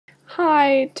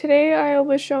Hi, today I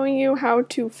will be showing you how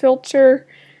to filter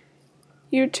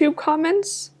YouTube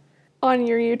comments on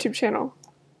your YouTube channel.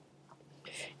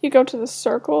 You go to the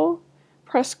circle,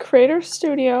 press Creator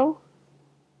Studio,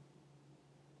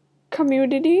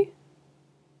 Community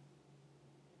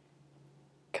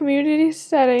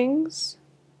Settings,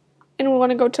 and we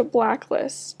want to go to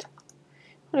Blacklist.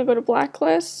 We want to go to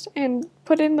Blacklist and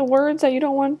put in the words that you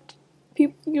don't want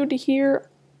you to hear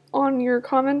on your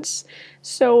comments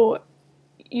so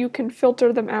you can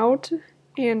filter them out.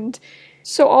 And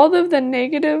so all of the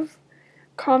negative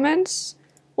comments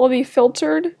will be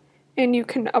filtered and you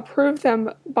can approve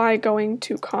them by going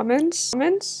to comments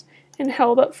and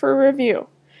held up for review.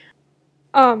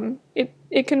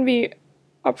 It can be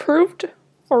approved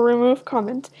or remove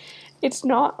comment. It's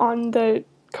not on the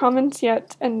comments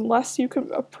yet unless you can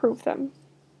approve them.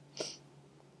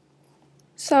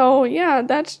 So yeah,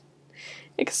 that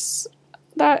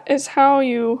is how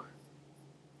you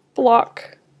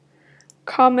block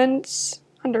comments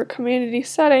under community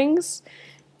settings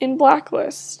in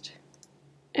Blacklist,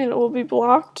 and it will be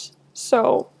blocked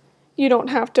so you don't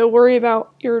have to worry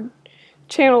about your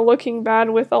channel looking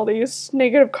bad with all these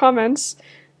negative comments.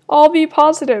 All be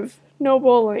positive, no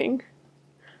bullying.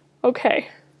 Okay.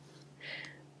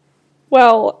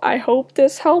 Well, I hope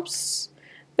this helps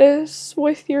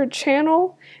with your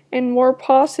channel and more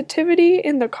positivity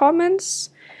in the comments.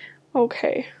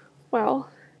 Okay,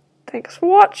 well, thanks for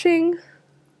watching.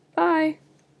 Bye.